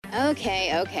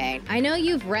Okay. I know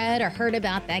you've read or heard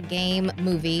about that game,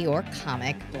 movie, or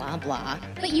comic, blah, blah,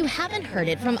 but you haven't heard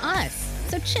it from us.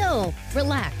 So chill,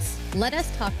 relax, let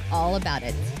us talk all about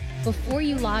it before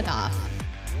you log off.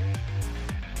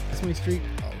 Sesame Street?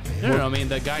 Oh, man. No, I mean,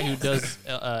 the guy who does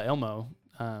Elmo,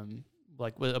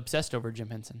 was obsessed over Jim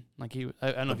Henson. Like,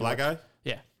 I don't know. The black guy?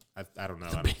 Yeah. I don't know.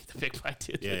 The big black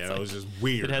dude. Yeah, It's that like- was just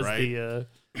weird, It has right?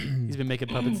 he's been making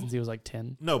puppets since he was like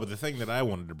 10. No, but the thing that I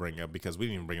wanted to bring up, because we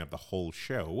didn't even bring up the whole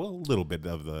show, well, a little bit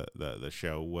of the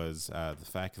show, was the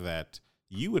fact that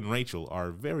you and Rachel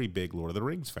are very big Lord of the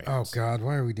Rings fans. Oh, God.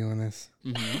 Why are we doing this?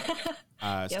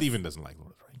 Steven doesn't like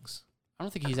Lord of the Rings. I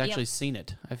don't think he's actually seen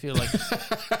it. I feel like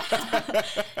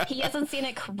He hasn't seen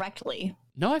it correctly.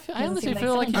 I Doesn't honestly seem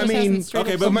feel like like so. he I just mean, hasn't straight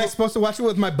okay, up- but am I supposed to watch it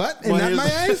with my butt and Well, not my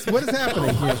here's- eyes? What is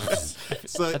happening here?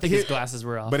 So I think his glasses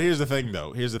were off. But here's the thing,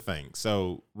 though. Here's the thing.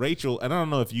 So Rachel, and I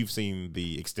don't know if you've seen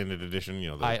the extended edition.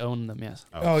 You know, I own them. Yes.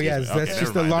 Oh, excuse yes, me. that's Okay,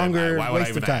 just never a mind then. longer Why would I waste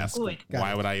even of time. ask? Ooh,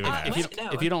 Why would I even ask?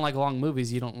 If you don't like long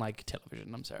movies, you don't like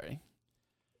television. I'm sorry.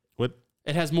 What?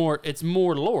 It has more. It's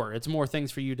more lore. It's more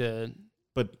things for you to.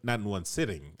 But not in one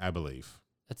sitting, I believe.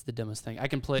 That's the dumbest thing. I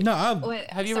can play. No,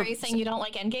 Wait, Have you so ever- are you saying you don't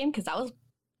like Endgame? Because that was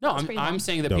No, That's pretty I'm long.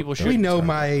 saying that Don't- people don't- should. we know Sorry.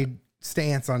 my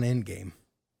stance on Endgame.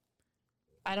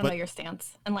 I don't But- know your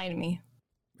stance. Enlighten me.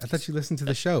 I thought you listened to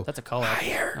the show. That's a call out.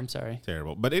 I'm sorry.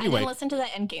 Terrible. But I anyway, didn't listen to the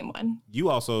Endgame one.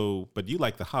 you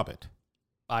like The Hobbit.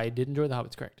 I did enjoy The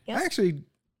Hobbit's correct. Yes. I actually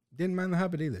didn't mind The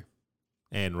Hobbit either.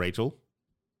 And Rachel,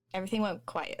 Everything went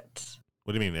quiet.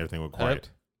 what do you mean everything went quiet?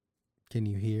 Can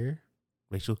you hear?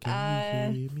 Rachel,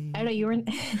 can you hear me? I don't know. You were.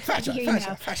 I can hear you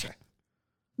now.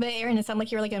 But Aaron, it sounded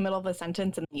like you were like in the middle of a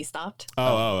sentence and then you stopped.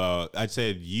 Oh, I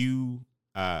said you.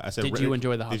 I said. Did you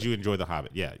enjoy The Hobbit? Did you enjoy The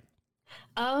Hobbit? Yeah.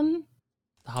 The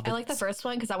Hobbit. I like the first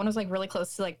one because that one was like really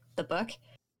close to like the book.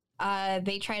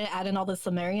 They tried to add in all the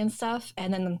Sumerian stuff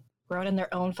and then wrote in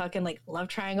their own fucking like love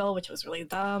triangle, which was really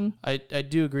dumb. I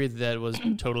do agree that was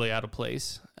totally out of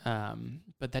place.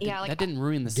 But that, Yeah, did, like, that didn't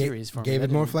ruin the series for me. Gave That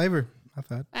it more didn't- flavor, I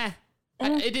thought.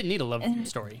 It didn't need a love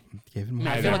story. Gave it I, more mean,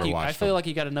 I I feel flavor. like never you, I watched feel them. like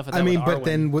you got enough of that. I mean, with but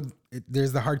Arwen. then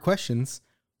there's the hard questions.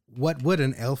 What would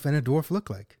an elf and a dwarf look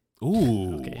like?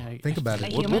 Ooh. Okay, Think about A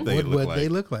it. human? What would they look like? They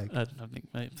look like?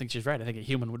 I think she's right. I think a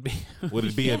human would be. Would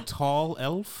it be a tall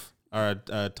elf or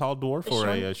a tall dwarf or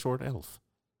a short elf?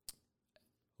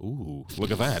 Ooh,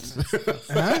 look at that.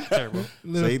 Huh? terrible?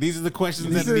 See, these are the questions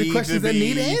These that are the need questions to that be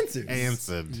need answers.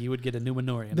 answered. You would get a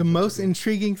Numenorian. The most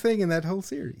intriguing thing in that whole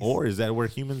series. Or is that where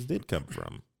humans did come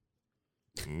from?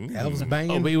 Elves Oh,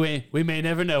 banging, we may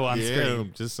never know on Yeah, screen.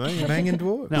 I'm just saying. banging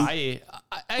dwarves. No,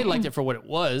 I liked it for what it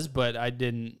was, but it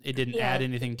didn't Yeah. add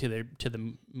anything to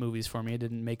the movies for me. It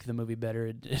didn't make the movie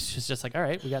better. It's just like, all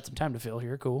right, we got some time to fill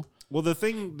here. Cool. Well, the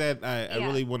thing that I Yeah.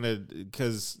 really wanted,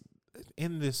 because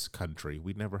in this country,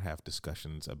 we never have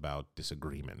discussions about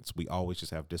disagreements. We always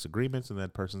just have disagreements, and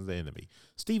that person's the enemy.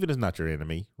 Steven is not your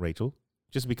enemy, Rachel,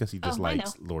 just because he Oh, I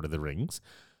dislikes know. Lord of the Rings.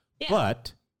 Yeah.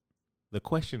 But the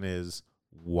question is,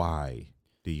 why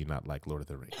do you not like Lord of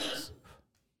the Rings?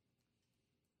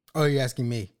 Oh, you're asking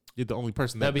me. You're the only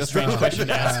person That'd be a that's strange question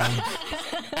to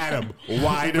ask. Adam,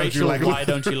 why don't Rachel, you like? why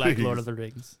don't you like Rings? Lord of the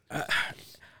Rings?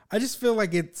 I just feel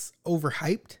like it's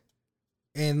overhyped,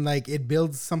 and like it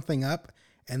builds something up,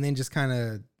 and then just kind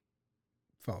of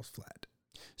falls flat.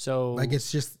 So, Like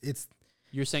it's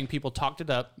you're saying people talked it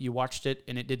up, you watched it,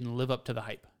 and it didn't live up to the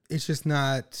hype. just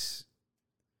not.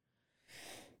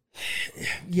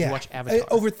 Yeah, watch Avatar.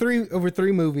 Over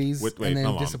three movies, Wait, and then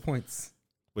hold on. disappoints.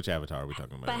 Which Avatar are we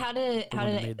talking about? But how did The how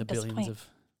one did that it made the billions disappoint? of.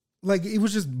 Like it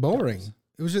was just boring.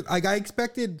 It was just like I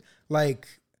expected. Like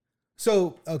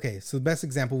so the best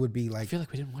example would be I like feel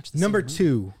like we didn't watch the number same movie.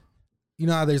 2. You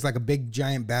know how there's like a big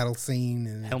giant battle scene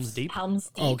and Helm's Deep. Helm's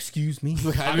Deep. Oh, excuse me.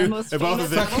 I The knew- most if both of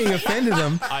famous them- Fucking offended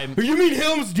him. I'm You mean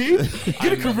Helm's Deep?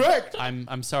 Get it correct.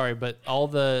 I'm sorry, but all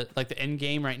the like the End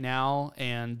Game right now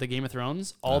and the Game of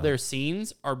Thrones, all their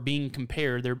scenes are being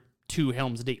compared. They're to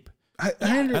Helm's Deep. I thought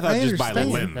just by understand.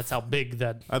 length. That's how big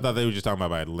that. I thought they were just talking about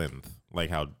by length,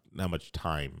 like how much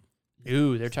time.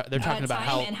 Ooh, they're talking about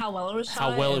time and how well it was shot.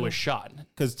 how well it and- was shot,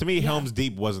 Because to me, Helm's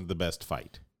Deep wasn't the best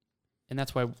fight. and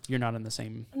that's why you're not in the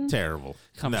same Terrible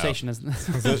conversation as. No.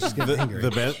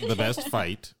 The best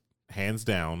fight, hands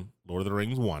down. Lord of the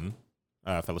Rings 1,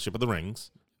 Fellowship of the Rings.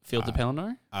 Fields of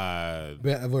Pelennor.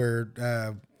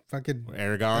 Where fucking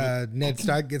Aragon. Ned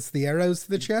Stark gets the arrows to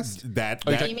the chest. That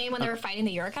You mean when they were fighting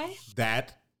the Uruk-hai?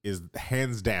 that is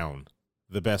hands down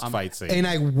the best fight scene. And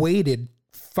I waited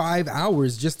 5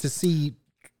 hours just to see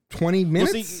 20 Well,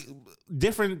 minutes. see,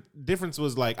 difference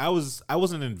was like I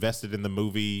wasn't invested in the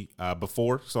movie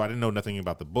before, so I didn't know nothing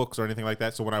about the books or anything like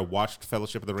that. So when I watched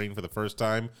Fellowship of the Ring for the first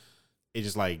time, it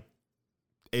just like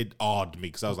it awed me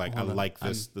because I was like, Hold I on. like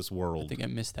this I world. think I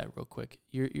missed that real quick.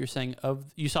 You're saying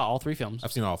you saw all 3 films,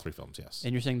 I've seen all 3 films. Yes,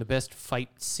 and you're saying the best fight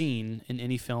scene in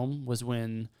any film was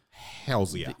when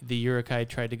hell's yeah, the Uruk-hai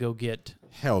tried to go get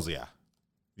hell's yeah.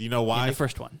 You know in why? the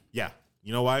first one. Yeah,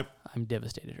 you know why? I'm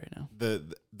devastated right now.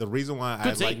 The reason why I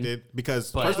Good scene, liked it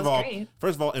because but- first of That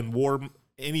was all, great. in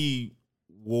any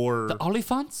war. The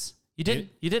Oliphants? You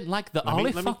didn't like the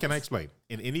Oliphants? Can I explain?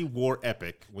 In any war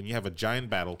epic, when you have a giant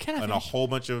battle Can I and a finish? whole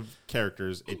bunch of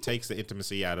characters, it takes the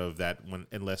intimacy out of that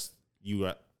unless you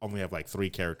only have like 3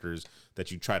 characters that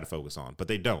you try to focus on. But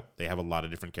they don't. They have a lot of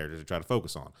different characters to try to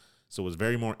focus on. So it was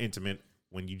very more intimate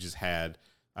when you just had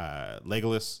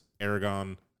Legolas,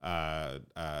 Aragorn,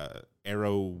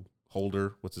 Arrow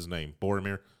Holder, what's his name?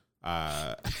 Boromir.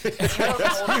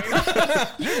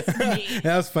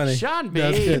 That was funny. Sean That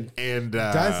was B. good. and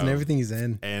Dies in everything he's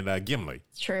in. and Gimli.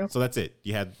 It's true. So that's it.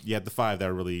 You had the 5 that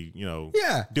were really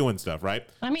Yeah. doing stuff, right?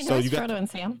 I mean, so who was you got Frodo and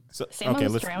Sam? so, Sam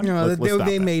was let's, drowned. No, let's they stop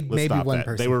that. made Let's maybe stop one that.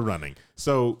 person. They were running,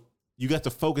 so you got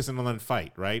to focus in on that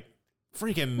fight, right?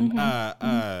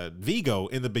 Freaking Vigo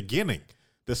in the beginning,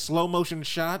 the slow motion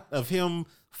shot of him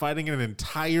fighting an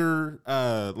entire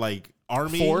like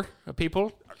army. 4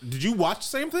 people? Did you watch the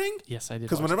same thing? Yes, I did.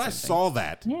 Because watch whenever the I same saw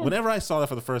that, Yeah. whenever I saw that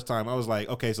for the first time, I was like,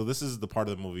 okay, so this is the part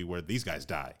of the movie where these guys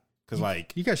die. Because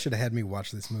like, You guys should have had me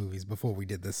watch these movies before we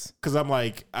did this. because I'm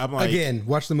like, Again,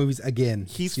 watch the movies again.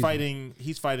 he's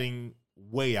fighting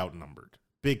way outnumbered,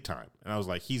 big time. And I was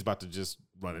like, he's about to just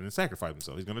run in and sacrifice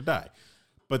himself. He's gonna die.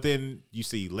 But then you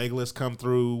see Legolas come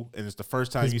through, and it's the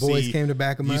first time His you boys see came to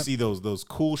back him you up. see those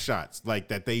cool shots like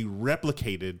that they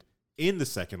replicated in the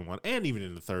second one and even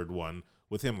in the third one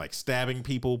with him like stabbing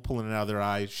people, pulling it out of their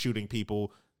eyes, shooting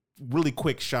people, really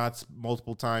quick shots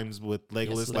multiple times with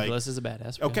Legolas. Yes, like Legolas is a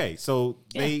badass. yeah. okay, so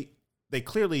Yeah. they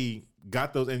clearly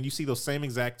got those, and you see those same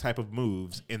exact type of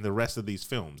moves in the rest of these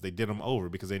films. They did them over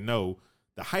because they know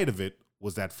the height of it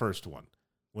was that first one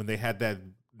when they had that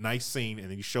nice scene, and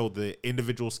then you showed the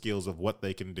individual skills of what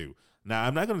they can do. Now,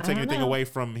 I'm not going to take I don't anything know. away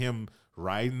from him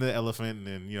riding the elephant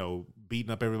and beating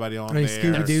up everybody on I mean, there.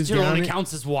 Scooby-Doo's Still down only it.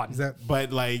 counts as 1. Is that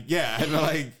But like, yeah, and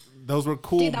like those were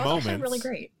cool Dude, that was moments. actually really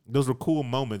great. Those were cool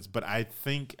moments, but I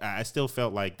think I still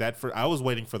felt like that. I was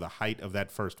waiting for the height of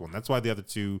that first one. That's why the other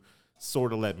 2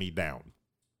 sort of let me down.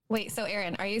 Wait, so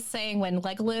Aaron, are you saying when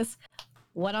Legolas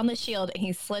went on the shield and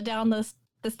he slid down the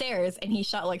stairs and he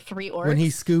shot like 3 orcs? when he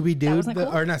Scooby Dooed wasn't cool?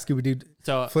 or not Scooby Dooed,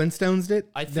 So Flintstones it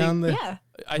I think- down the yeah.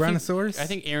 Brontosaurus? I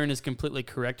think Aaron is completely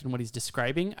correct in what he's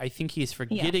describing. I think he's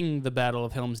forgetting the Battle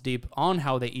of Helm's Deep on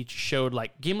how they each showed,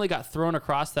 like, Gimli got thrown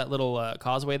across that little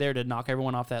causeway there to knock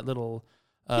everyone off that little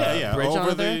bridge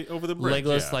over there. over the bridge.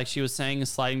 Legolas, yeah. like she was saying,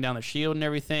 is sliding down the shield and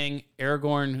everything.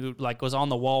 Aragorn, who like was on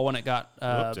the wall when it got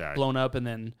sorry. blown up, and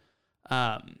then,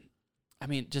 I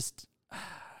mean, just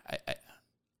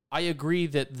I agree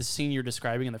that the scene you're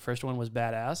describing in the first one was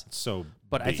badass, so,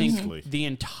 but I think basically. the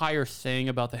entire thing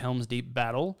about the Helm's Deep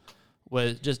battle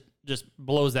was just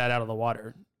blows that out of the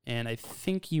water. And I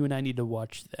think you and I need to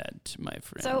watch that, my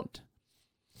friend. So-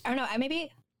 I don't know.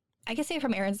 I can see it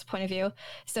from Aaron's point of view.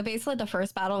 So basically, the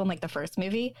first battle in like the first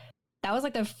movie, that was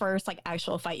like the first like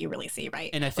actual fight you really see, right?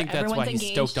 and I think Where that's why everyone's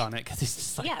he's engaged. stoked on it, because he's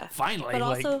just like, Yeah, finally. but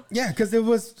like, also, Yeah, because it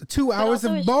was 2 hours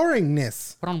of also it's-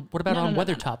 boringness. what about No, on no, no,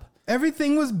 no, Weathertop?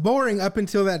 Everything was boring up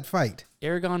until that fight.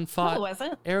 Aragorn no, fought. it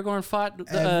wasn't. Aragorn fought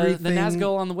the Everything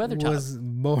Nazgul on the Weathertop. was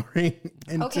boring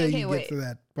until Okay, you wait. get to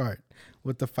that part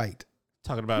with the fight.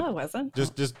 talking No, it about wasn't.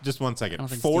 just 1 second. I don't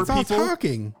think 4 It's all people.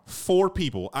 talking. 4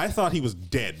 people. I thought he was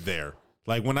dead there.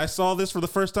 Like when I saw this for the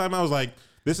first time, I was like,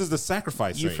 "This is the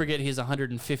sacrifice." You scene. forget he's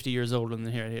 150 years old in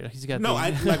the here. He's got No, the, I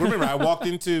like remember I walked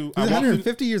into. He's I walked in,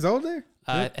 150 years old there?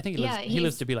 I think he lives. Yeah, he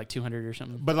lives he's- to be like 200 or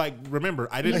something. but like remember,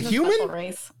 I A didn't. He's a human? special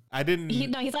race. I didn't.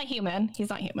 No, he's not human. He's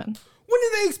not human. When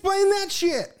did they explain that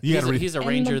shit? you He's gotta a, read. he's a And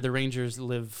ranger. the- The Rangers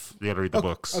live. You gotta read the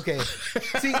books. Okay.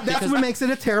 See, that's what makes it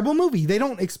a terrible movie. They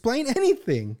don't explain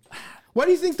anything. Why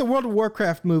do you think the World of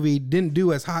Warcraft movie didn't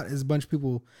do as hot as a bunch of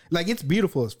people? Like, it's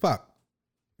beautiful as fuck,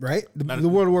 right? The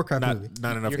World of Warcraft movie.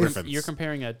 Not enough You're, griffins. you're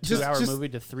comparing a Just- 2-hour just- movie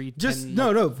to 3 just- 10,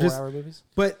 no, no, like, just- 4-hour movies.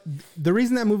 But the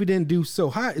reason that movie didn't do so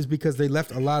hot is because they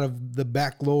left a lot of the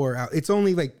back lore out. It's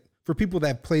only like for people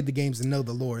that played the games and know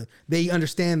the lore, they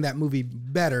understand that movie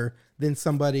better than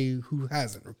somebody who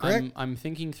hasn't, correct? I'm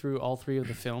thinking through all 3 of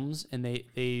the films, and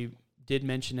they did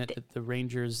mention it that the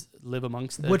Rangers live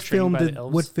amongst the what trained film by did the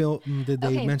elves. what film did they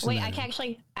Okay, mention wait. that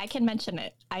in? I can mention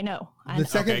it. I know. I The know.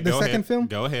 second Okay, the go second ahead. film?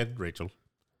 Go ahead, Rachel.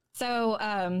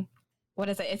 So, what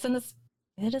is it?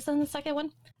 It is in the second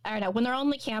one? I don't know. When they're on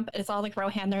the camp, it's all like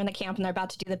Rohan, they're in the camp and they're about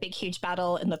to do the big, huge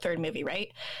battle in the third movie,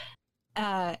 right?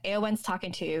 Eowyn's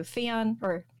talking to Theon,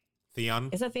 or Theon?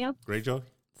 is it Theon? Greyjoy?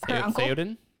 Her uncle?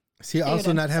 Theoden? Does he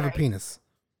also Theoden, not have a sorry. penis?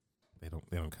 They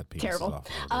don't cut penises Terrible. off.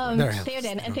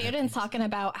 Theoden, and Theoden's talking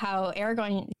about how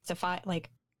Aragorn used to fight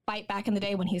back in the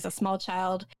day when he's a small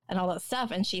child and all that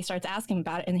stuff, and she starts asking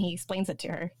about it, and he explains it to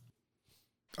her.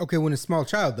 Okay, when a small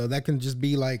child though, that can just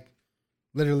be like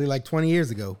literally like 20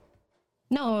 years ago.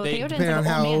 No, They- Theoden's depending an on old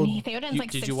how man. old- Theoden's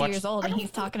like Did 60 you watch- years old, and he's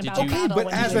talking Did about you- the battle but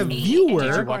when as he a was 8, viewer-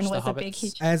 and Watch Aragorn The was a big, Hobbits?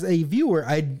 huge... As a viewer,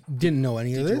 I didn't know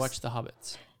any of Did this. you watch The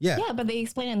Hobbits? Yeah. Yeah, but they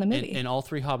explain it in the movie. In all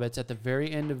three Hobbits, at the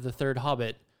very end of the third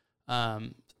Hobbit,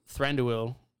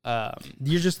 Thranduil,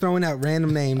 You're just throwing out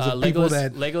random names of people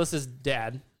that. Legolas's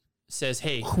dad says,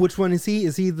 "Hey, Which one is he?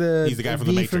 Is he the? He's the guy from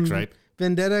The Matrix, right?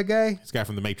 Vendetta guy. This guy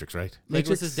from The Matrix, right? Matrix?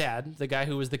 Legolas's dad, the guy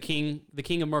who was the king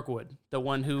of Mirkwood, the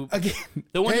one who Again,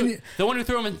 the one and- who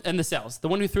threw him in the cells, the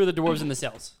one who threw the dwarves in the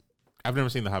cells." I've never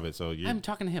seen The Hobbit, so you. I'm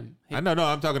talking to him. Hey, I know, no,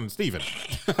 I'm talking to Steven.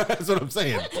 That's what I'm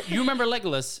saying. you remember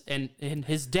Legolas and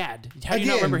his dad? How do you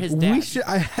not Again, remember his dad?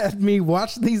 I had me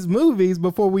watch these movies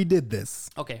before we did this.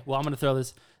 Okay, well, I'm going to throw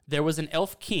this. There was an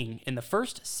elf king in the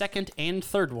first, second, and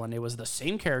third one. It was the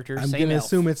same character, I'm same gonna elf.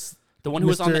 assume it's The one who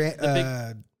was on the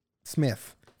Mr. big.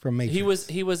 Smith from Matrix.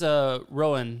 He was a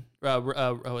Rowan.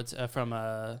 It's from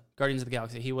Guardians of the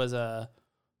Galaxy. He was a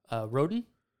Rodin.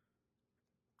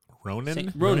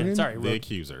 Ronan? Ronan. Sorry, The Ronan.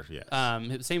 accuser,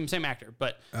 yes. Same actor.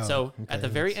 But Oh, so okay. at the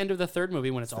very end of the third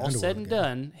movie, when it's all said and Underworld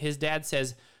done, his dad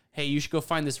says, "Hey, you should go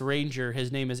find this ranger.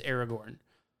 His name is Aragorn."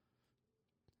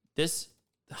 This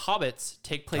Hobbits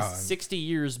take place 60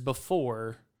 years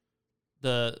before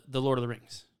the Lord of the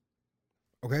Rings.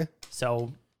 Okay.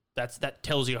 So that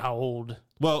tells you how old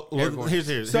well, Aragorn.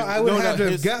 here's So I would have to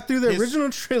have his- got through the his- original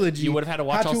trilogy. You would have had to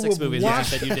watch all 6 movies. Yeah,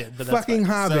 that you did, but that's fucking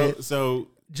fine. Hobbit So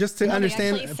just to No, they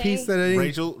understand actually a say- piece that I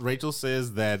didn't. Rachel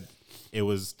says that it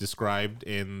was described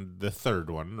in the third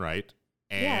one, right?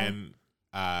 And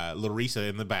Larissa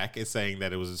in the back is saying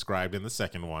that it was described in the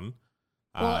second one.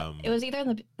 Well, it was either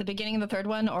in the beginning of the third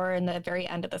one or in the very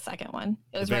end of the second one.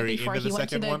 It was right very before end of he the went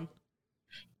to second the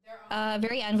one.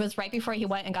 very end was right before he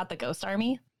went and got the Ghost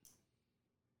Army.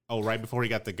 Oh, right before he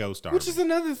got the ghost army. Which is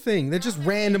another thing that just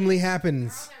randomly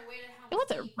happens. It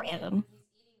wasn't random.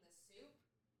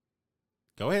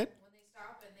 Go ahead. When they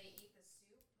stop and they eat the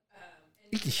soup,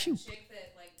 and Eat the he's soup. that chick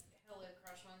that like hella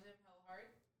crush on him hella hard.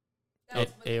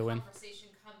 That's when Eowyn. the conversation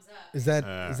comes up. Is that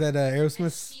Uh,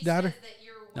 Aerosmith's She daughter? says that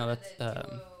you're No, one of that's,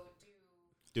 the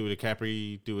duo, Do a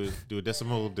Capri, do a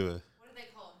decimal, do a what do they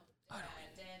call him?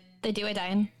 The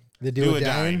Duodyne. The do a Duodyne?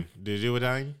 dine. Do a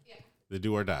dine? Yeah. The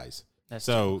do or dies. That's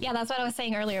So Yeah, that's what I was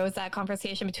saying earlier. Was that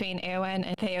conversation between Eowyn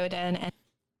and Theoden, and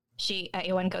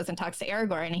Eowyn goes and talks to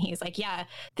Aragorn, and he's like, "Yeah,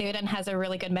 Theoden has a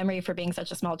really good memory for being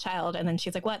such a small child." And then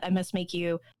she's like, "What? That must make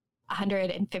you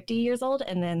 150 years old,"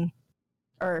 and then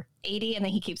or 80, and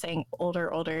then he keeps saying older,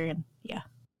 and yeah.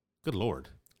 good lord.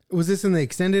 Was this in the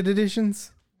extended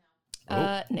editions?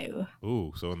 No.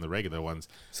 Ooh, so in the regular ones.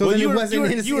 So then it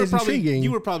wasn't you were as probably intriguing.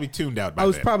 you were probably tuned out by I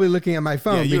was then. probably looking at my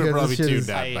phone Yeah, you were because probably this shit tuned is-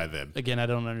 out by then. Again, I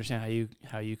don't understand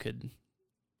how you could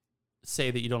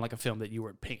say that you don't like a film that you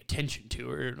weren't paying attention to,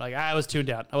 or like I was tuned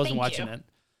out. I wasn't Thank watching you. it.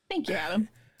 Thank you, Adam.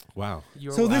 Wow.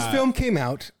 You So were this watching- film came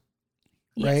out,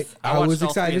 right? Yes. I watched was all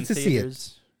three excited in to see it.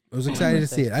 theaters. I was excited to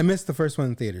see it. I missed the first one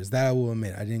in theaters. That I will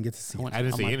admit. I didn't get to see it. I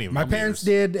didn't see any of My them. parents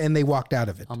did, and they walked out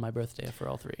of it. on my birthday for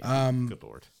all three. Good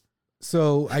lord.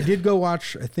 So I did go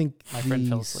watch, I think, My friend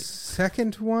fell the asleep.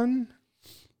 second one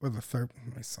or the third.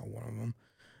 I saw one of them.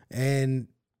 And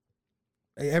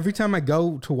every time I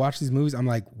go to watch these movies, I'm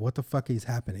like, what the fuck is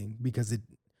happening? Because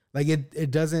it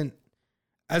doesn't,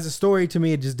 as a story to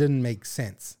me, it just didn't make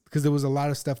sense because there was a lot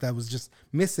of stuff that was just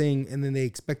missing, and then they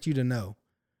expect you to know.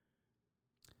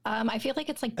 I feel like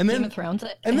it's like And then- Game of Thrones.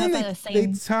 It And then has they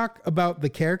the same. talk about the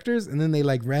characters, and then they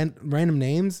like random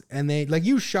names, and they like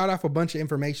you shot off a bunch of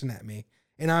information at me,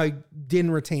 and I didn't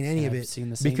retain any of I've it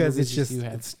seen the same because it's movies just as you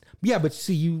have. it's, yeah. But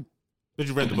see, But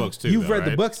you've read the books too. you've though, read the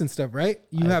right? books and stuff, right?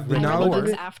 You I've have the read the I read knowledge the of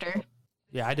books it. after.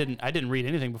 Yeah, I didn't read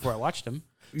anything before I watched them.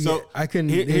 So Yeah, I can.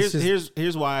 Here's it's just-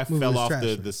 here's why I movie fell was off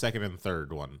trash. the second and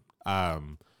third one.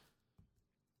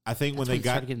 I think when That's they it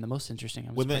started got getting the most interesting.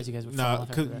 I'm when they surprised you guys would fall off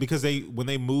after that. because when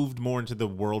they moved more into the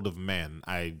world of men,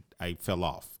 I fell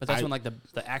off. But that's I, when like the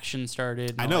action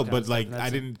started. and I all know, that kind of but stuff, like and I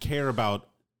that's- didn't care about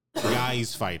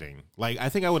guys fighting. Like I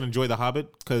think I would enjoy The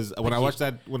Hobbit because when I watched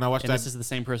that And this is the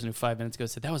same person who 5 minutes ago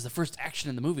said that was the first action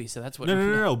in the movie. So that's what.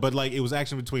 no, but like it was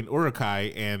action between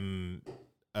Uruk-hai and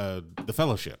the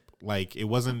Fellowship. Like it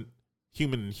wasn't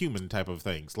human type of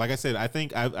things. Like I said, I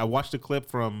think I watched a clip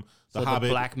from The Hobbit.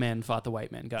 The black man fought the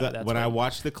white man. Got it. That's When right. I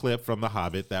watched the clip from The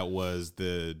Hobbit, that was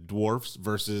the dwarfs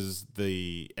versus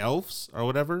the elves or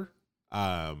whatever.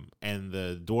 And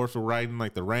the dwarfs were riding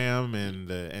like the ram,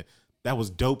 and that was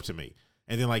dope to me.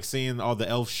 And then like seeing all the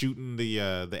elves shooting the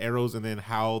arrows, and then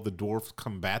how the dwarfs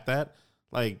combat that,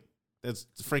 like that's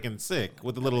freaking sick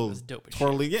with the little was dope as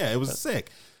twirly. Yeah, it was sick.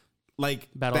 Like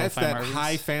Battle of that's the Five that Margins.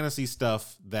 high fantasy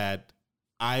stuff that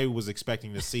I was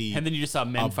expecting to see. And then you just saw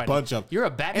men a fighting. bunch of- You're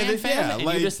a Batman then, fan, yeah, and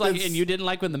like, you just like, it's- and you didn't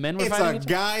like when the men were It's fighting. a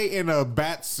guy in a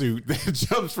bat suit that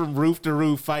jumps from roof to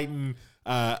roof fighting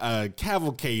a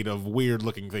cavalcade of weird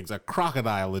looking things, a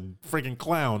crocodile, a freaking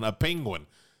clown, a penguin.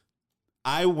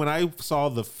 When I saw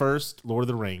the first Lord of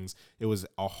the Rings, it was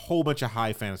a whole bunch of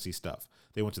high fantasy stuff.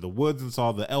 They went to the woods and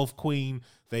saw the elf queen.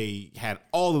 They had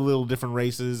all the little different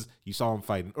races. You saw them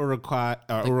fighting Uruguay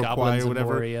goblins or of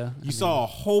whatever. Moria. You saw a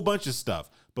whole bunch of stuff.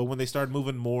 But when they started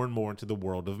moving more and more into the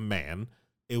world of man,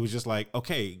 it was just like,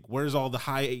 okay, where's all the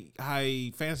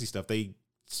high fantasy stuff? They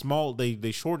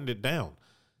shortened it down,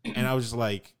 and I was just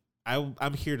like,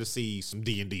 I'm here to see some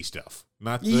D&D stuff,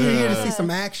 not the. You're here to see some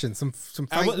action, some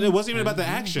fighting. It wasn't even about the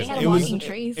action. They had It was walking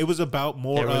trees. it was about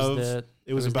more There was of the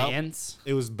it was the about ants.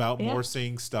 it was about Yeah. more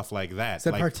seeing stuff like that. Is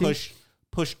that Like part two?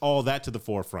 push all that to the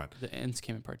forefront. The ants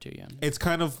came in part 2. Yeah. It's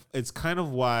kind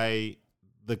of why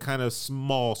the kind of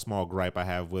small gripe I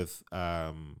have with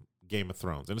Game of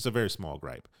Thrones, and it's a very small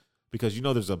gripe because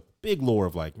there's a big lore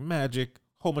of like magic,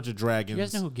 whole bunch of dragons. You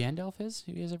guys know who Gandalf is?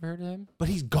 Have you guys ever heard of him? But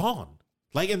he's gone.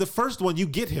 Like in the first one, you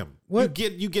get him. What?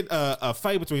 You get a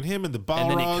fight between him and the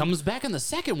Balrog. And then he comes back in the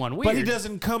second one. Weird. but he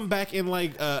doesn't come back in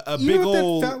like a You big know what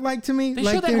old that felt like to me? They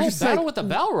like showed that they're whole just battle like, with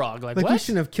the Balrog. Like we what?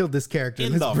 shouldn't have killed this character.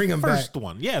 in Let's the bring him back. first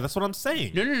one. Yeah, that's what I'm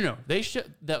saying. No. They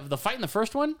should the fight in the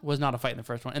first one was not a fight in the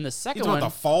first one. In the You second talking one,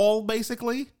 about the fall,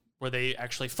 basically? where they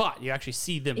actually fought, you actually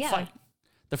see them Yeah. fight.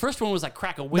 The first one was like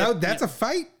crack a whip. No, that's a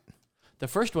fight. The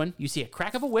first one, you see a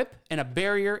crack of a whip and a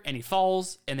barrier, and he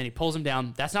falls, and then he pulls him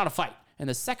down. That's not a fight. And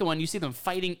the second one, you see them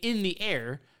fighting in the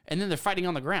air, and then they're fighting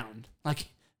on the ground. Like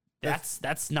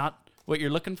that's not what you're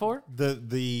looking for.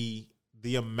 The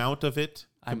amount of it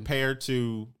compared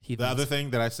to the Heathens. other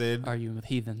thing that I said, Arguing with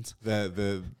heathens.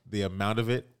 the amount of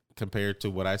it compared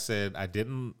to what I said I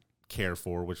didn't care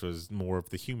for, which was more of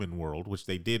the human world, which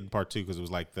they did in part 2 because it was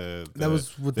like the That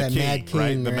was with the that Mad King,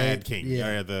 right? The right? Mad King,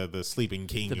 Yeah. or the sleeping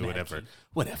king, The or Mad whatever, King.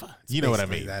 whatever. You know what I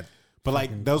Basically mean? that But like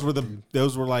fucking those were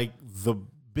dude. like the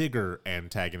bigger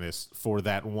antagonists for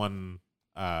that one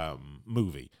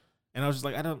movie, and I was just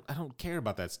like, I don't care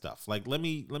about that stuff. Like let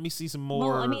me see some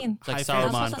more. Well, I mean, It's like high fantasy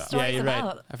That's what Saruman. the stuff. story's Yeah, you're right.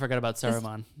 about. I forgot about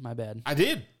Saruman. My bad. I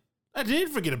did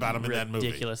forget about him in that movie.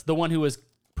 Ridiculous. The one who was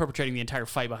perpetrating the entire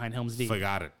fight behind Helm's Deep.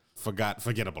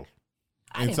 Forgettable.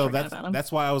 I And didn't so forget about him. that's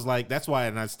why I was like,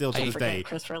 and I still to I this forget day.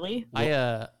 Christopher Lee.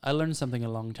 I learned something a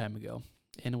long time ago,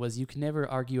 and it was you can never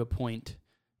argue a point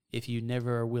if you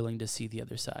never are willing to see the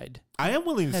other side. I am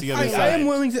willing to see the other I side. am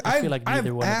willing to. I feel like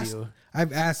neither one of you.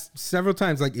 I've asked several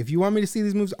times, like, if you want me to see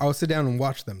these movies, I'll sit down and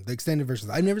watch them. The extended versions.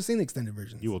 I've never seen the extended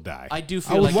versions. You will die. I do I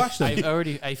feel would like watch them.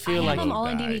 I feel I like have them all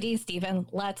on die. DVD, Steven.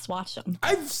 Let's watch them.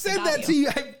 I've said Got that to you.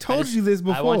 I've told you this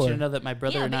before. I want you to know that my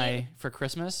brother Yeah, and but I, for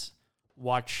Christmas,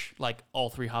 watch like all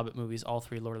 3 Hobbit movies, all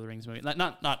 3 Lord of the Rings movies.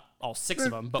 Not all 6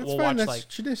 of them, but That's we'll fine. watch That's like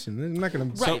tradition. I'm not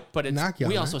gonna right. But it's, knock you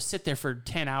we on also that. sit there for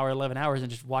 10 hours, 11 hours, and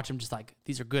just watch them. Just like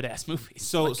these are good ass movies.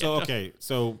 So Like, okay.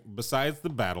 So besides the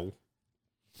battle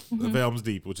of Helm's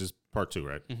Deep, which is part 2,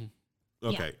 right?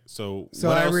 Okay. So So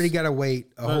what I else- already got to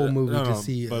wait a whole movie to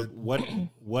see But a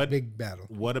what big battle.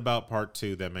 what about part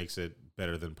 2 that makes it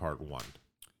better than part 1?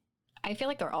 I feel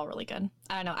like they're all really good.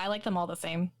 I don't know. I like them all the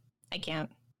same. I can't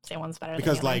say one's better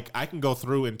Because than the other. like I can go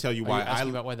through and tell you Are why you asking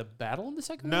I about why the battle in the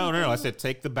second no one? no no. I said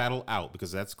take the battle out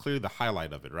because that's clearly the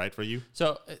highlight of it, right? For you,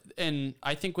 So, and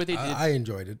I think what they did, I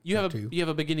enjoyed it. you have too.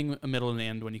 a beginning, a middle, and an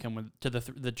end when you come to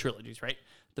the trilogies, right?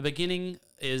 The beginning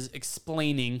is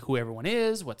explaining who everyone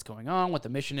is, what's going on, what the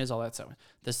mission is, all that stuff.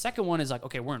 The second one is like,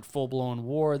 okay, we're in full blown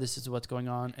war. This is what's going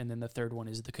on, and then the third one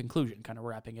is the conclusion, kind of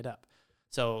wrapping it up.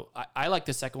 So I like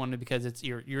the second one because it's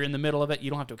you're in the middle of it. You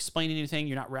don't have to explain anything.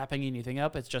 You're not wrapping anything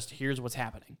up. It's just here's what's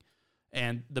happening.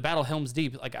 And the Battle of Helm's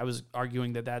Deep, like I was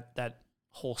arguing that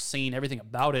whole scene, everything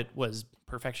about it was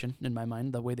perfection in my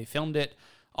mind. The way they filmed it,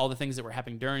 all the things that were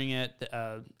happening during it,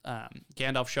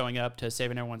 Gandalf showing up to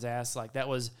saving everyone's ass, like that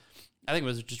was, I think it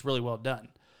was just really well done.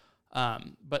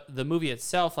 But the movie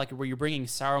itself, like where you're bringing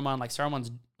Saruman, like Saruman's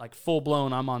like full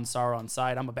blown, I'm on Sauron's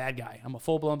side. I'm a bad guy. I'm a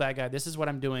full blown bad guy. This is what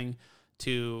I'm doing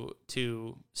to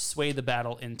sway the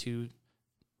battle into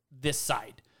this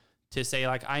side. to say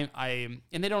like I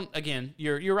and they don't, again,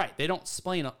 you're right. They don't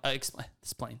explain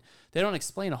They don't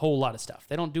explain a whole lot of stuff.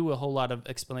 They don't do a whole lot of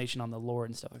explanation on the lore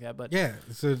and stuff like that. But Yeah.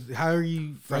 So how are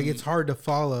you like? It's hard to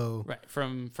follow. right,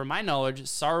 from my knowledge,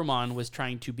 Saruman was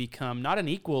trying to become not an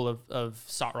equal of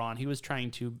Sauron. He was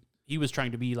trying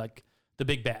to be like the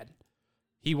big bad.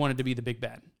 He wanted to be the big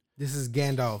bad. This is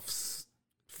Gandalf's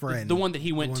friend, The one that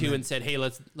he went one to that- and said, "Hey,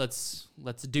 let's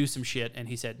do some shit." And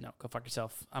he said, "No, go fuck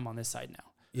yourself. I'm on this side now."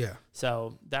 Yeah.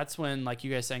 So that's when, like,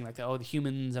 you guys saying like, the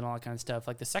humans and all that kind of stuff.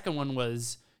 Like the second one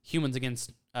was humans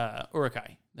against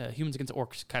Uruk-hai, humans against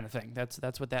orcs kind of thing.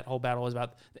 That's what that whole battle was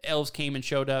about. The elves came and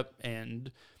showed up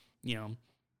and,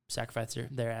 sacrificed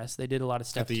their ass. They did a lot of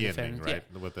stuff At the to ending, defend. right?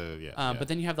 Yeah. With the But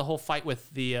then you have the whole fight with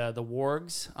the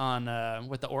wargs on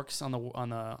with the orcs on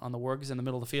the wargs in the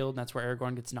middle of the field, and that's where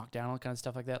Aragorn gets knocked down, all kind of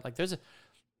stuff like that. Like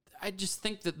I just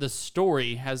think that the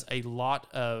story has a lot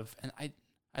of, and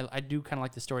I do kind of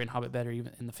like the story in Hobbit better,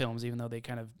 even in the films, even though they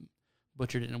kind of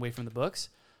butchered it away from the books.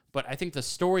 But I think the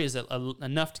story is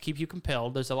enough to keep you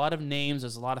compelled. There's a lot of names.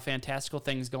 There's a lot of fantastical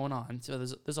things going on. So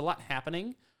there's a lot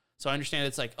happening. So I understand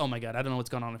it's like, oh my God, I don't know what's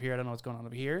going on over here. I don't know what's going on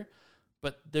over here.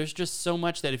 But there's just so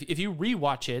much that if you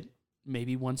rewatch it,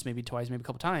 maybe once, maybe twice, maybe a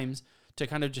couple times, to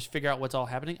kind of just figure out what's all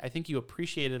happening, I think you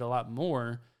appreciate it a lot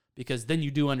more, because then you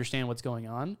do understand what's going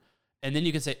on. And then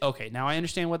you can say, okay, now I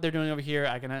understand what they're doing over here.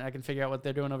 I can figure out what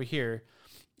they're doing over here.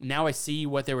 Now I see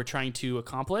what they were trying to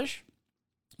accomplish.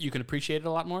 You can appreciate it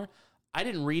a lot more. I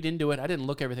didn't read into it. I didn't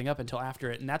look everything up until after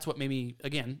it. And that's what made me,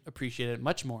 again, appreciate it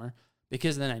much more,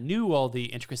 because then I knew all the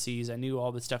intricacies. I knew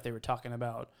all the stuff they were talking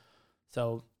about.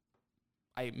 So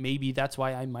maybe that's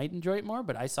why I might enjoy it more.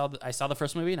 But I saw the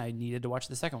first movie and I needed to watch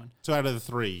the second one. So out of the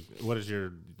three, what is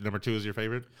your number 2 is your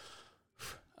favorite?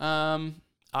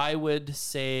 I would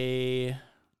say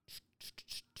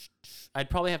I'd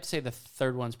probably have to say the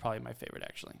third one's probably my favorite,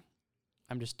 actually.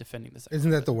 I'm just defending the second.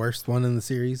 Isn't that the worst one in the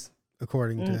series,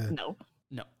 according to No.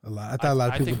 No. a lot? I thought a lot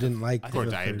of I people think the- didn't like.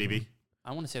 According to the third IMDb. one.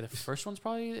 I want to say the first one's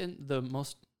probably the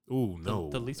most. Ooh, no.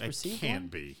 the least that received can't one?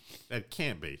 be. That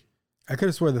can't be. I could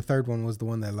have swore the third one was the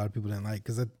one that a lot of people didn't like,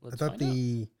 because I Let's thought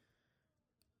find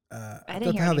out. I didn't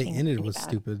thought hear how they anything ended really was bad.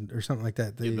 stupid or something like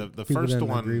that. Yeah, the people first didn't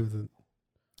one- agree with it.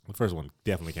 The first one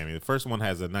definitely can't be. The first one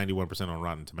has a 91% on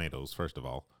Rotten Tomatoes, first of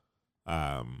all.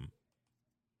 And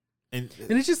And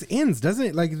it just ends, doesn't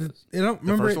it? Like I don't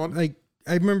remember. first it, one? Like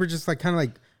I remember just like kind of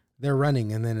like they're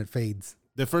running and then it fades.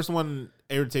 the first one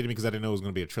irritated me because I didn't know it was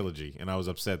going to be a trilogy, and I was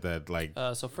upset that like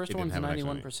So first It didn't one's have an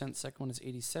actual 91%. Second one is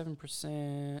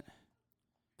 87%.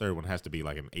 third one has to be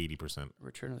like an 80%.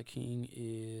 Return of the King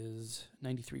is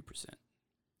 93%.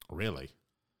 Really,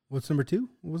 What's number 2?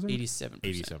 What was it? 87%.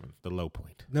 87, the low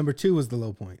point. Number 2 was the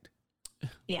low point.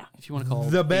 Yeah. If you want to call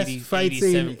The best fight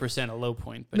scene- 87% a low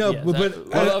point. But No, yeah, but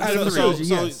well, out of the so, trilogy,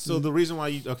 so, yes. so the reason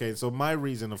why so my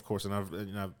reason, of course, and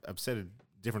I've said it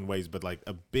different ways, but like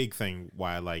a big thing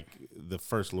why I like the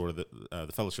first Lord of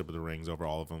the Fellowship of the Rings over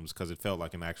all of them is because it felt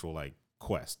like an actual like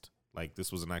quest. Like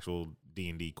this was an actual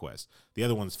D&D quest. The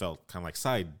other ones felt kind of like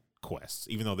side quests,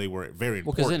 even though they were very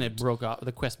well, important. because then it broke off.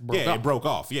 The quest broke yeah, off. it broke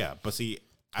off. Yeah, but see,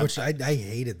 Which I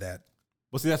hated that.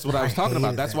 well, see, that's what I was talking about.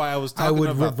 hated That's that. why I was I talking would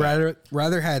about that.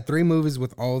 rather had 3 movies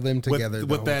with all of them With, together. the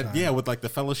with whole that, time. yeah, with like the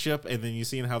Fellowship, and then you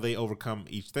seeing how they overcome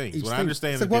each thing. Each What I thing.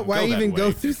 understand, It's it like, didn't why go that even go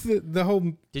way. through the whole?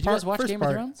 Did you guys watch first Game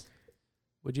part? of Thrones?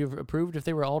 Would you have approved if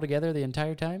they were all together the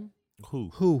entire time?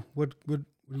 Who? What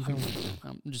are you talking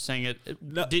about? I'm just saying it.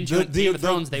 No, Didn't you? Game of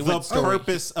Thrones. They went the story.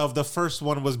 purpose of the first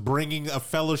one was bringing a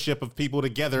fellowship of people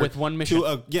together With one mission.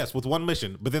 yes, with one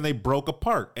mission. But then they broke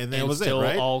apart, and that and was it, still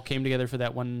right? all came together for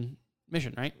that one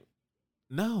mission, right?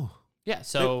 No, Yeah.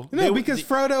 So No, because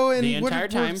Frodo and the Wood entire were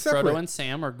time, separate. Frodo and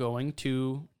Sam are going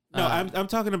to. no, I'm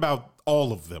talking about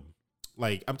all of them.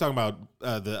 Like I'm talking about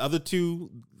the other two,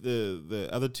 the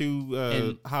other two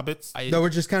And hobbits. I, They were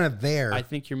just kind of there. I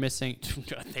think you're missing.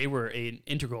 They were an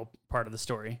integral part of the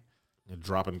story.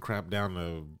 dropping crap down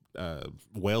the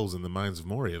wells in the mines of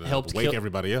Moria to Helped wake kill-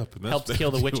 everybody up. And that's Helped what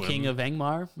kill the they were Witch doing. King of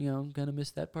Angmar. Gonna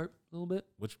miss that part a little bit.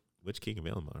 Which King of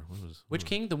Elmar? What was Witch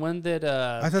King, the one that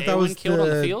I thought that Eowyn was killed on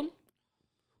the the- field.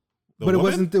 The but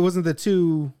woman? it wasn't the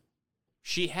 2.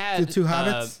 She had The two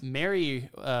hobbits? Mary.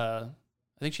 I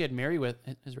think she had Mary with.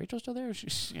 Is Rachel still there?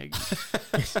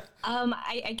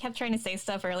 I kept trying to say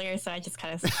stuff earlier, so I just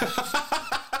kind of.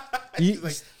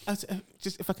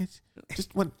 Just if I could,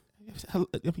 just one. I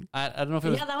mean, I don't know if it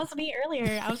was. Yeah, that was me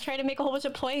earlier. I was trying to make a whole bunch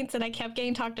of points, and I kept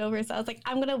getting talked over. So I was like,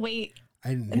 I'm gonna wait. I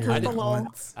didn't hear I it didn't-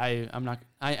 once. I'm not.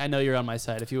 I know you're on my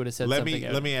side. If you would have said let something, me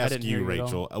let me I ask didn't hear you, at all.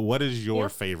 Rachel. What is your Yeah.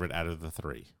 favorite out of the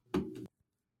 3?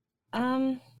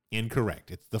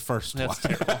 Incorrect. It's the first That's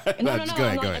one. No, Go ahead, go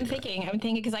I'm ahead.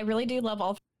 thinking because I really do love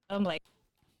all of them. Like,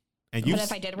 And you, but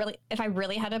if I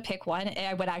really had to pick one,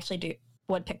 I would actually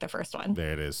would pick the first one.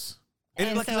 there it is.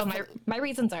 And like, so my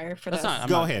reasons are for That's this.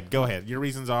 not. Go ahead. Your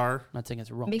reasons are. I'm not saying it's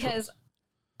a wrong. Because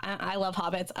I love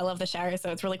hobbits. I love the Shire, so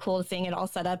it's really cool seeing it all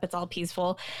set up. It's all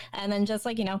peaceful, and then just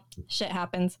like shit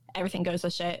happens. Everything goes to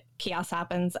shit. Chaos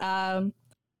happens.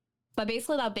 But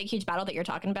basically, that big huge battle that you're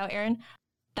talking about, Aaron,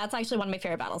 that's actually one of my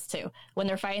favorite battles too. When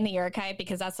they're fighting the Uruk-hai,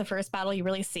 because that's the first battle you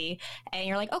really see, and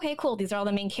you're like, okay, cool. These are all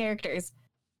the main characters.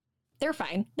 They're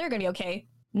fine. They're gonna be okay.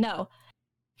 No,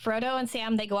 Frodo and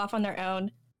Sam, they go off on their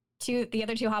own. The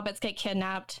other two hobbits get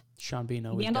kidnapped. Sean Bean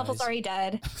always Gandalf dies. is already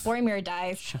dead. Boromir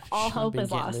dies. All Sean hope Bean is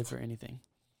can't live lost. for anything.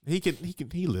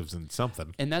 He lives in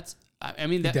something. And that's, I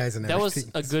mean, that, dies in that was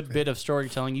everything. a good bit of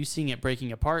storytelling. You seeing it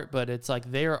breaking apart, but it's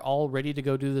like they're all ready to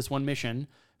go do this one mission.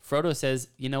 Frodo says,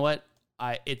 you know what?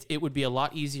 It would be a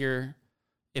lot easier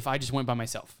if I just went by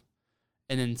myself.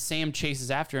 And then Sam chases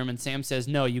after him, and Sam says,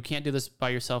 no, you can't do this by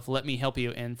yourself. Let me help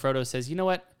you. And Frodo says, you know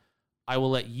what? I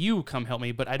will let you come help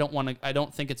me, but I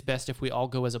don't think it's best if we all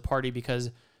go as a party,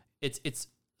 because it's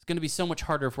going to be so much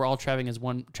harder if we're all traveling as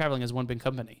one big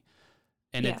company.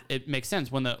 And Yeah. it makes sense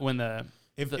when the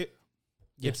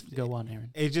yes, go on, Aaron.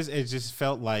 It just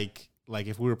felt like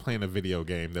if we were playing a video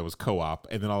game that was co-op,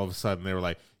 and then all of a sudden they were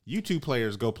like, you two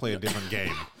players go play a different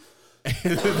game, and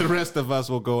then the rest of us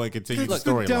will go and continue the It's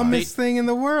the storyline. dumbest thing in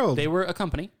the world. They were a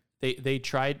company.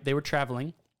 They were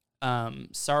traveling.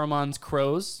 Saruman's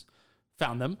crows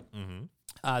found them.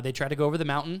 They tried to go over the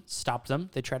mountain, stopped them.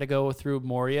 They tried to go through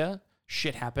Moria.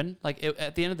 Shit happened. Like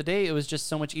at the end of the day, it was just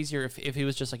so much easier if he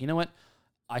was just like, you know what,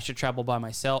 I should travel by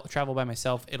myself.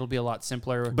 It'll be a lot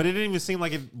simpler. But it didn't even seem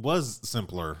like it was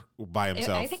simpler by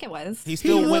himself. I think it was. He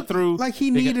still went looked through. like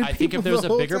he Because needed I think people if there was the a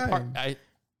whole bigger time. part, I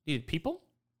needed people.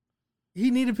 He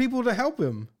needed people to help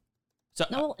him. So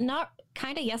No, not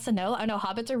kind of yes and no. I know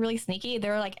hobbits are really sneaky.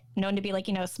 They're like known to be like,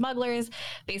 smugglers,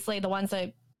 basically the ones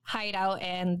that hide out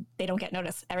and they don't get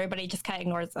noticed. Everybody just kind of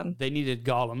ignores them. they needed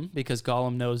Gollum, because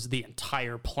Gollum knows the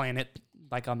entire planet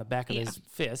like on the back of his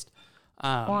fist.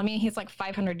 Well, I mean, he's like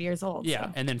 500 years old. Yeah,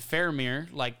 so. and then Faramir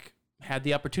had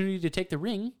the opportunity to take the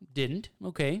ring, didn't.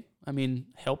 Okay, I mean,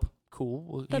 help, cool.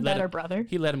 Well, The better brother.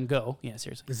 He let him go. Yeah,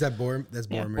 seriously. Is that Boromir? That's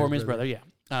Yeah. Boromir's Boromir's brother. Yeah.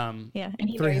 Yeah, and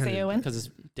he marries 300. Eowyn. Because his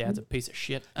dad's a piece of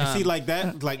shit. And see, like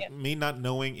that, me not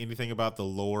knowing anything about the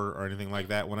lore or anything like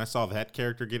that, when I saw that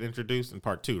character get introduced in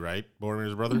part 2, right?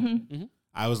 Boromir's brother, Mm-hmm.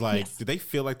 I was like, Yes. did they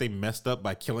feel like they messed up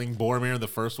by killing Boromir in the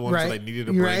first one, so Right. they needed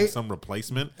to bring Right. some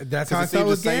replacement? That's 'Cause how I it felt seems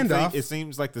with the same thing- Gandalf. It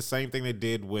seems like the same thing they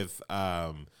did with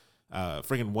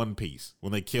friggin' One Piece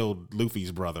when they killed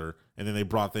Luffy's brother, and then they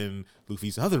brought in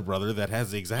Luffy's other brother that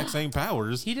has the exact same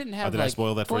powers. He didn't have, Did I like-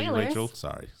 spoil that for you, Spoilers. Rachel?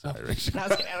 Sorry, Rachel. No, I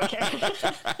was kidding.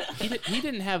 Okay. He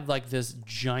didn't have like this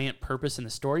giant purpose in the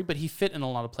story, but he fit in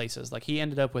a lot of places. Like he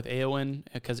ended up with Eowyn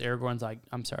because Aragorn's like,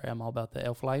 I'm sorry, I'm all about the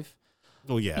elf life.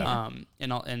 Oh yeah.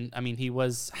 And I mean, he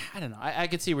was, I don't know. I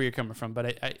could see where you're coming from,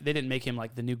 but they didn't make him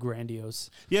like the new grandiose.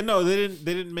 Yeah, no, they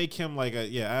didn't make him like a.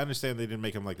 Yeah, I understand they didn't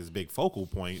make him like this big focal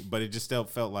point, but it just still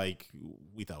felt like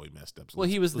we thought we messed up. So Well,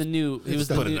 he was the new,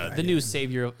 put it out, the new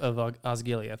savior of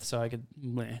Osgiliath, so I could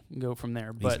go from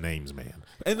there. these But names, man,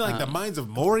 and like the Mines of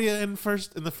Moria in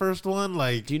the first one,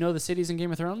 like do you know the cities in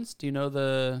Game of Thrones? Do you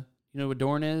know what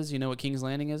Dorne is? You know what King's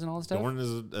Landing is and all that stuff? Dorne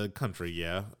is a country,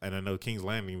 yeah, and I know King's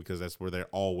Landing because that's where they're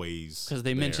always Because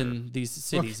they there. mention these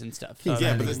cities and stuff. King's So Yeah,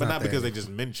 Landing but is not not because there. they just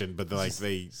mentioned, but like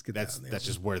get that's down there. that's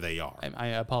just where they are. I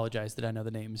apologize that I know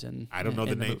the names and I don't know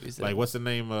the name. movies Like, what's the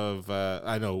name of?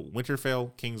 I know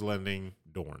Winterfell, King's Landing,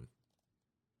 Dorne.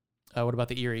 what about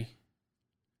the Eyrie?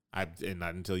 And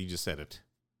not until you just said it.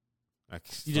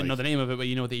 You didn't know the name of it, but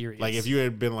you know what the Eyrie is. Like if you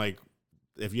had been like,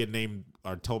 if you had named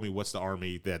or told me what's the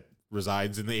army that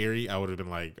resides in the Eyrie, I would have been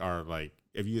like, or like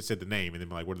if you had said the name and then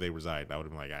been like, where do they reside? I would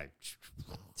have been like,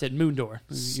 said Moondor.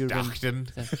 You'd have Stockton.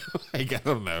 Like, I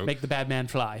don't know. been, make the bad man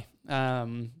fly.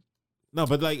 No,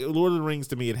 but like Lord of the Rings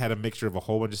to me, it had a mixture of a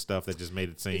whole bunch of stuff that just made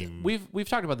it seem. We've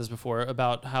talked about this before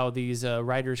about how these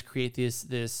writers create this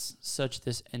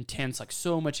intense, like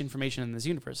so much information in this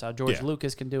universe. How George Yeah.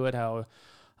 Lucas can do it, how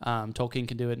Tolkien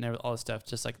can do it, and all this stuff.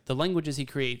 Just like the languages he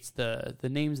creates, the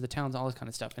names, the towns, all this kind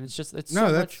of stuff. And it's so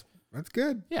much. That's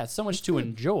good. Yeah, it's so much to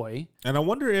enjoy. And I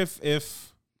wonder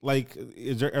if like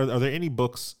are there any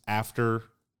books after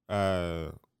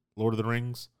Lord of the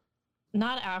Rings?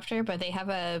 Not after, but they have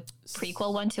a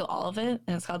prequel one to all of it,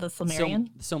 and it's called The Silmarillion.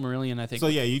 Silmarillion, I think. So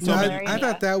yeah, you No, told me. Silmarillion, I yeah.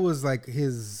 thought that was like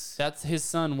his That's his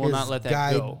son will his not let that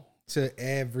guide go. to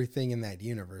everything in that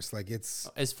universe. Like it's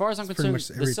As far as I'm It's pretty concerned, much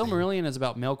the everything. Silmarillion is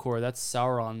about Melkor. That's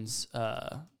Sauron's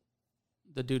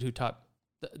the dude who taught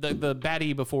the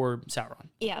baddie before Sauron.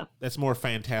 Yeah. That's more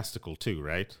fantastical too,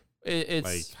 right? It's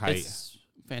Like, high- it's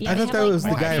I fantastic. thought have, that like, was the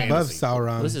more guy above fantasy.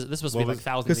 Sauron. This is supposed to be Well, like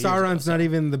thousands. Because of years Sauron's ago, not so.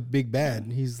 even the big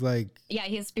bad. He's like Yeah,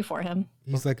 he's before him.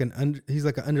 he's like an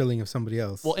underling of somebody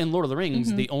else. Well, in Lord of the Rings,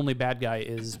 Mm-hmm. the only bad guy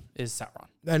is Sauron.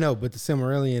 I know, but the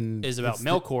Silmarillion Is about it's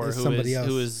Melkor, is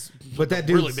who is but that a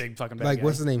dude's really big fucking bad like guy.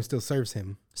 what's his name still serves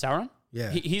him. Sauron? Yeah.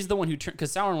 He's the one who turned,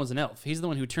 because Sauron was an elf. He's the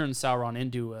one who turned Sauron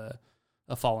into a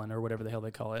fallen or whatever the hell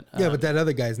they call it. Yeah, but that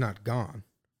other guy's not gone.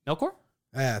 Melkor?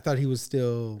 I thought he was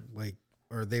still like,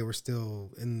 or they were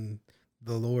still in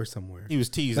the lore somewhere. He was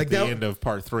teased Like at the that- end of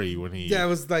part 3 when he Yeah, it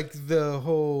was like the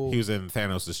whole. he was in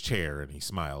Thanos' chair and he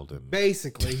smiled and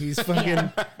Basically, he's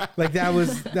fucking like that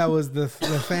was the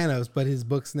Thanos, but his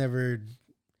books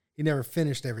he never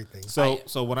finished everything.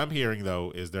 so what I'm hearing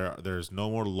though is there's no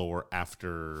more lore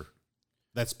after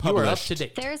that's You are published. up to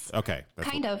date. There's Okay,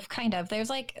 that's kind of. There's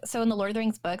like, so in the Lord of the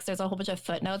Rings books, there's a whole bunch of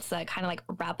footnotes that kind of like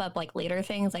wrap up like later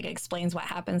things, like it explains what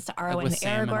happens to Arwen with and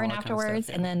Sam and all Aragorn that kind of stuff, afterwards,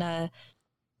 yeah. and then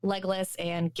Legolas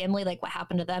and Gimli, like what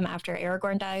happened to them after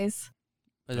Aragorn dies.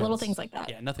 But Little it's- things like that.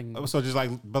 Yeah, nothing. So just like,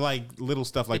 but like little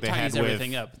stuff like it they had ties with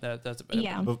everything up. That's about it.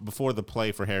 Yeah. before the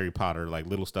play for Harry Potter, like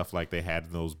little stuff like they had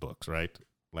in those books, right?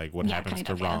 Like what Yeah, happens kind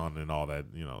to of, yeah. Ron and all that,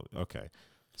 Okay,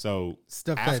 so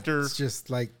Stuff after that's just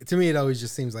like to me, it always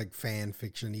just seems like fan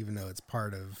fiction, even though it's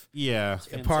part of yeah,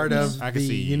 Fan part service. of I can the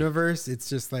see- universe. It's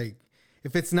just like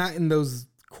if it's not in those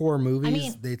core movies,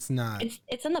 mean, it's not.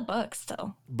 It's in the book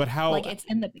still. but how Like it's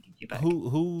in the Big book.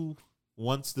 who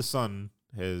once the son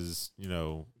has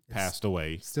passed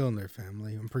away. Still in their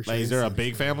family. I'm pretty sure. Like, is it's there a in their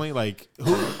big family? Like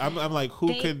who? I'm like who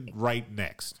They- could write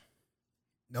next?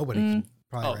 Nobody Mm. can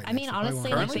probably. Oh, write I mean, next. They probably honestly,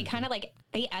 won't like write they it. kind of like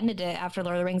they ended it after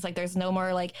Lord of the Rings. Like there's no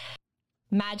more like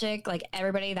magic. Like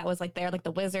everybody that was like there, like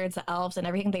the wizards, the elves, and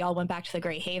everything, they all went back to the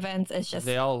Great Havens. It's just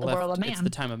They all the left. world of man. It's the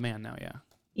time of man now. Yeah,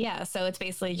 Yeah, so it's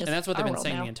basically just and that's what they've our been world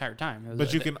saying now. the entire time. It was But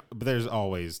that you they- can.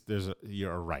 But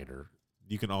you're a writer.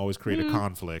 You can always create a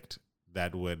conflict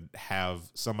that would have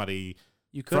somebody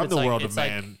You could. from It's the like- world of it's like-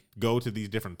 man go to these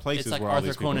different places It's like where all Arthur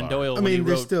these people Conan are. Doyle. I when he mean,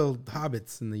 there's wrote- still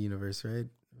hobbits in the universe, right?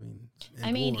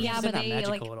 I mean, dwarves. yeah, They're but not they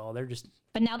magical like, at all. They're just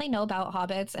but now they know about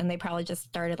hobbits, and they probably just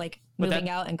started like But moving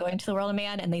that- out and going to the world of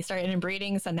man, and they started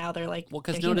inbreeding. So now they're like, well,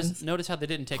 because they're notice humans. notice how they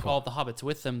didn't take all of the hobbits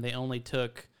with them. They only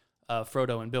took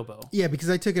Frodo and Bilbo. Yeah, because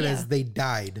I took it Yeah. as they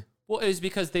died Well, it was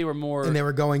because they were more. and they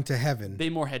were going to heaven. they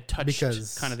more had touched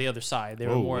Because- kind of the other side. They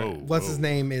were Whoa, more. whoa. What's his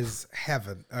name is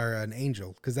heaven or an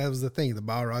angel because that was the thing. The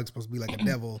Balrog's supposed to be like a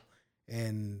devil,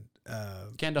 and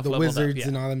Gandalf the leveled up, wizards yeah.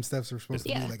 and all them stuffs are supposed to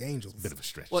Yeah. be like angels. Bit of a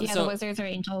stretch. Well, yeah, so the wizards are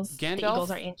angels. The Gandalf-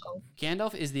 eagles are angels.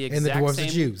 Gandalf is the And the exact dwarves same.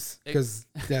 are Jews because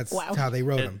that's Wow. how they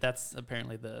wrote them. That's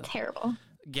apparently the Terrible.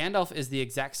 Gandalf is the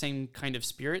exact same kind of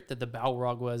spirit that the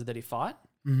Balrog was that he fought.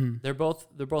 Mm-hmm. They're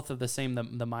both of the same.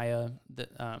 The Maya.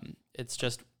 It's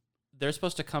just they're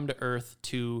supposed to come to Earth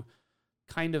to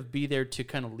kind of be there to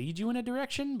kind of lead you in a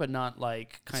direction, but not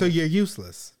like kind So of. you're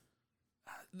useless.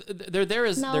 They're there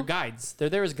as No. they're guides. They're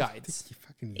there as guides. You're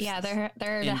fucking useless. Yeah, they're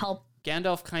there to And help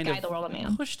Gandalf kind guide the of world of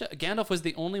man. pushed. Gandalf was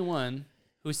the only one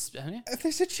who's.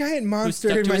 There's a giant monster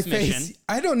stuck in to my his face. mission.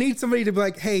 I don't need somebody to be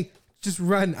like, "Hey, just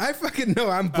run." I fucking know.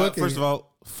 I'm booking. First of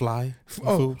all, fly.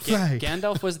 oh, fool. fly.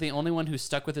 Gandalf was the only one who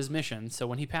stuck with his mission. So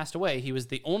when he passed away, he was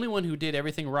the only one who did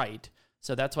everything right.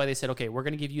 So that's why they said, okay, we're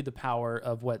going to give you the power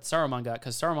of what Saruman got,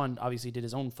 because Saruman obviously did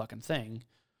his own fucking thing.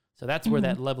 So that's where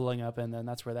that leveling up, and then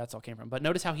that's where that's all came from. But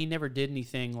notice how he never did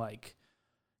anything like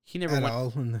he never At went.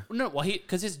 all. No, well,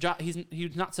 because his job, he's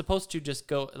not supposed to just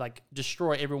go like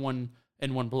destroy everyone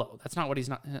in one blow. That's not what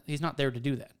he's not there to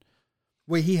do that.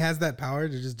 Wait, he has that power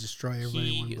to just destroy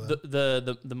everybody in He, one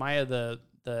blow. the Maya,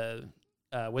 the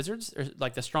wizards are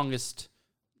like the strongest,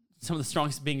 some of the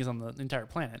strongest beings on the entire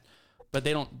planet, but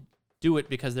they don't do it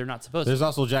because they're not supposed There's to.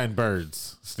 also giant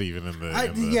birds, Stephen. In the,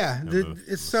 in the yeah, in the- the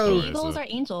it's so- story, Eagles are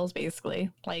angels,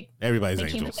 basically. Like everybody's they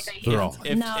came from angels. the Great They're all. Havens.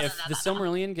 If, No, if no, the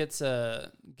Silmarillion gets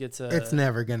it's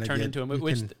never gonna turned get into a you movie,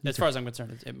 which, can- as far as I'm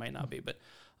concerned, it might not be. But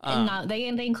and not, they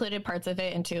included parts of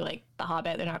it into like The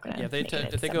Hobbit. They're not going to. yeah,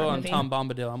 if they go on Tom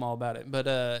Bombadil, I'm all about it. But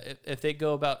if they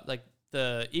go about like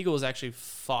the Eagles actually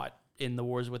fought in the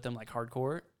wars with them like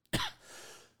hardcore.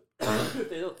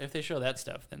 If they show that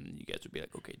stuff, then you guys would be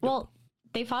like, okay, dope. Well,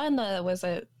 they fought in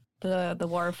the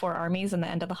War of Four Armies in the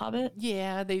end of The Hobbit.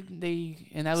 yeah, they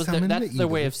and that was Summon that's the their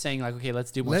way eagle. of saying like, okay,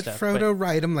 let's do more Let stuff. Frodo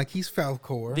ride him like he's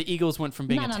Falcor. But the Eagles went from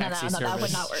being No, a no, no, no, taxi no, that would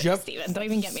service. not work, Jump. Steven. Don't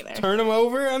even get me there. Turn him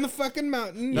over on the fucking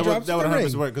mountain. That drops would the 100%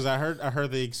 ring. work because I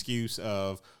heard the excuse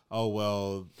of, oh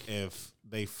well, if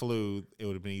they flew, it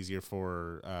would have been easier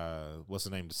for what's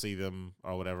the name to see them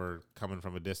or whatever coming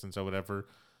from a distance or whatever.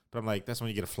 But I'm like, that's when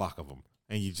you get a flock of them,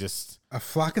 and you just A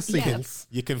flock of seagulls.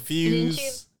 you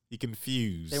confuse. You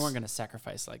confuse. They weren't going to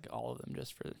sacrifice like all of them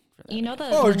just for that. You know the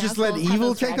Oh, the just let Nazguls have evil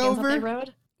those take dragons that they over?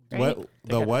 rode, right? What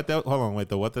the what? Hold on, wait.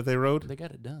 The what that they rode? They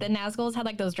got it done. The Nazguls had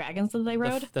like those dragons that they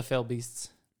rode. The fell beasts.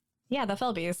 Yeah, the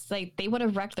fell beasts. Like they would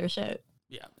have wrecked their shit.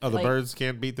 Yeah. Oh, the like- birds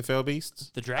can't beat the fell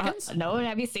beasts. The dragons? No,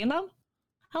 have you seen them?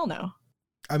 Hell no.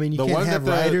 I mean, you The can't one have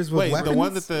that the riders with wait, weapons. the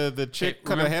one that the chick Hey, cut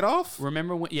her remember- head off.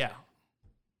 Remember when? Yeah.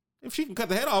 If she can cut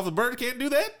the head off, the bird can't do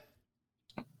that.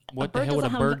 What the bird hell would a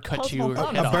doesn't bird have cut multiple you?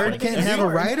 thumbs. head a off bird with? can't It's have a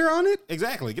sword. rider on it.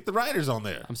 Exactly. Get the riders on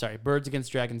there. I'm sorry. Birds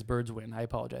against dragons. Birds win. I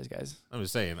apologize, guys. I'm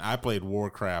just saying. I played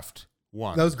Warcraft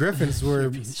 1. Those griffins were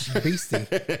beastie.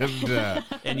 and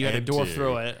And you had a and dwarf two.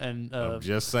 throw it, and I'm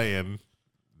just saying,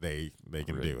 they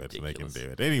can do it. They can Ridiculous. do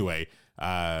it. Anyway,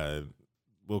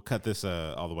 we'll cut this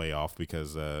all the way off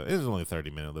because it was only a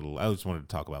 30-minute little. I just wanted to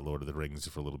talk about Lord of the Rings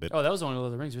for a little bit. oh, that was only Lord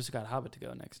of the Rings. We just got Hobbit to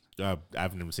go next.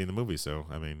 I've never seen the movie, so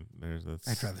I mean, that's.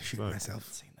 I'd rather shoot fine.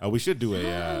 myself. We should do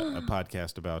a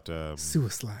podcast about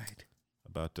Suicide.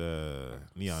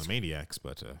 Neon Maniacs,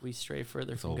 but We stray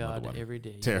further a from whole nother God one. every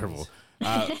day. terrible.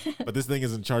 But this thing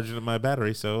isn't charging up my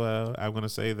battery, so I'm going to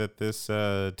say that this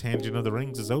tangent of the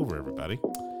rings is over, everybody.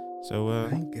 So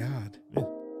Thank God.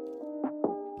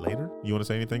 later, you want to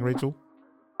say anything, Rachel?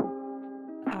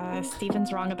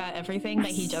 Steven's wrong about everything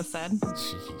that he just said.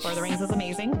 Jeez. Lord of the Rings is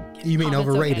amazing. You mean Hobbit's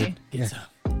overrated? okay. Yeah, It's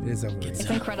it is overrated. It's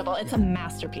incredible. It's a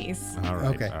masterpiece. All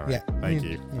right. Okay, All right. yeah. Thank Yeah.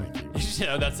 you. Thank you.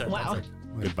 yeah, that's it. Wow. That's it.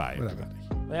 Goodbye, Whatever.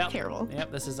 everybody. Yep. Terrible.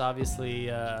 Yep. This is obviously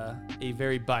a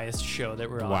very biased show that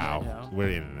we're on right Wow. now. We're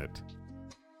in it.